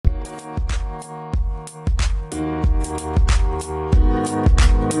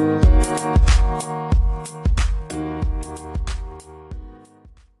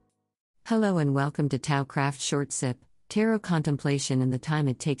Hello and welcome to Tao Craft Short Sip, Tarot Contemplation and the time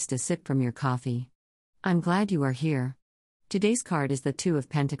it takes to sip from your coffee. I'm glad you are here. Today's card is the Two of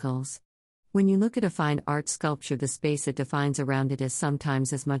Pentacles. When you look at a fine art sculpture, the space it defines around it is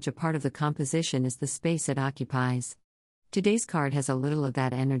sometimes as much a part of the composition as the space it occupies. Today's card has a little of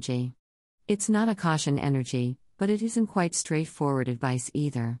that energy. It's not a caution energy, but it isn't quite straightforward advice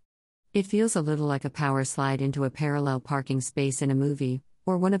either. It feels a little like a power slide into a parallel parking space in a movie,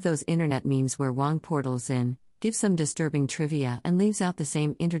 or one of those internet memes where Wong portals in, gives some disturbing trivia and leaves out the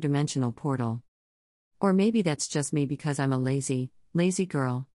same interdimensional portal. Or maybe that's just me because I'm a lazy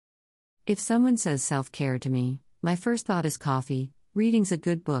girl. If someone says self-care to me, my first thought is coffee, reading's a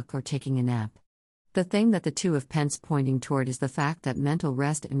good book, or taking a nap. The thing that the Two of Pentacles pointing toward is the fact that mental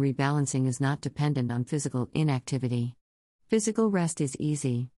rest and rebalancing is not dependent on physical inactivity. Physical rest is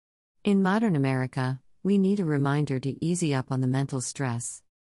easy. In modern America, we need a reminder to easy up on the mental stress.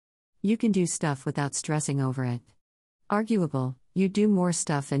 You can do stuff without stressing over it. Arguable, you do more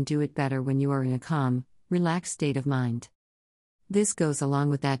stuff and do it better when you are in a calm, relaxed state of mind. This goes along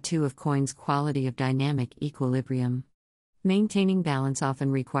with that Two of Coins quality of dynamic equilibrium. Maintaining balance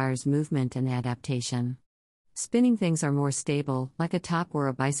often requires movement and adaptation. Spinning things are more stable, like a top or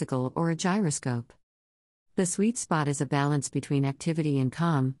a bicycle or a gyroscope. The sweet spot is a balance between activity and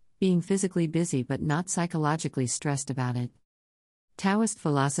calm, being physically busy but not psychologically stressed about it. Taoist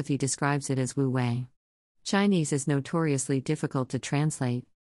philosophy describes it as Wu Wei. Chinese is notoriously difficult to translate.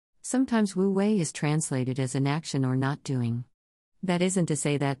 Sometimes Wu Wei is translated as inaction or not doing. That isn't to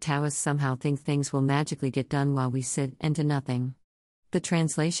say that Taoists somehow think things will magically get done while we sit and do nothing. The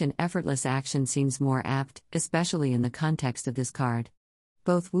translation effortless action seems more apt, especially in the context of this card.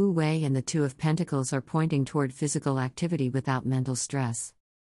 Both Wu Wei and the Two of Pentacles are pointing toward physical activity without mental stress.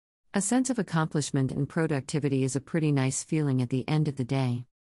 A sense of accomplishment and productivity is a pretty nice feeling at the end of the day.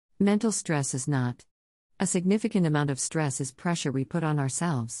 Mental stress is not. A significant amount of stress is pressure we put on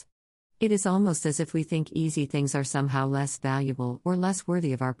ourselves. It is almost as if we think easy things are somehow less valuable or less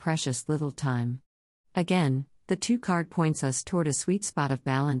worthy of our precious little time. Again, the Two card points us toward a sweet spot of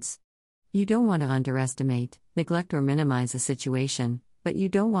balance. You don't want to underestimate, neglect or minimize a situation, but you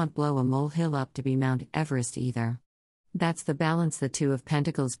don't want blow a molehill up to be Mount Everest either. That's the balance the Two of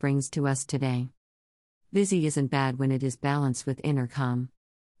Pentacles brings to us today. Busy isn't bad when it is balanced with inner calm.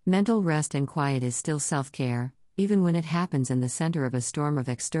 Mental rest and quiet is still self-care, even when it happens in the center of a storm of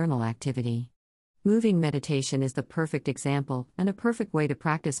external activity. Moving meditation is the perfect example, and a perfect way to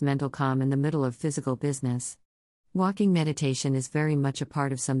practice mental calm in the middle of physical business. Walking meditation is very much a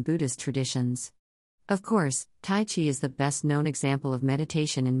part of some Buddhist traditions. Of course, Tai Chi is the best known example of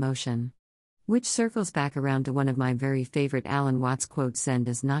meditation in motion. Which circles back around to one of my very favorite Alan Watts quotes: Zen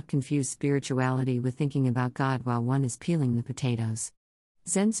does not confuse spirituality with thinking about God while one is peeling the potatoes.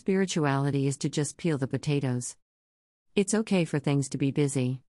 Zen spirituality is to just peel the potatoes. It's okay for things to be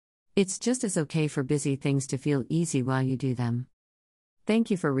busy. It's just as okay for busy things to feel easy while you do them. Thank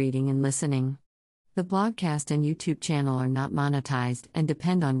you for reading and listening. The blogcast and YouTube channel are not monetized and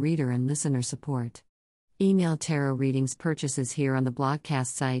depend on reader and listener support. Email tarot readings purchases here on the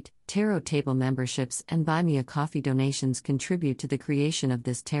blogcast site, tarot table memberships and buy me a coffee donations contribute to the creation of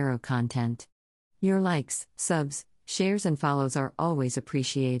this tarot content. Your likes, subs, shares and follows are always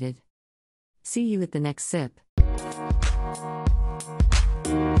appreciated. See you at the next sip.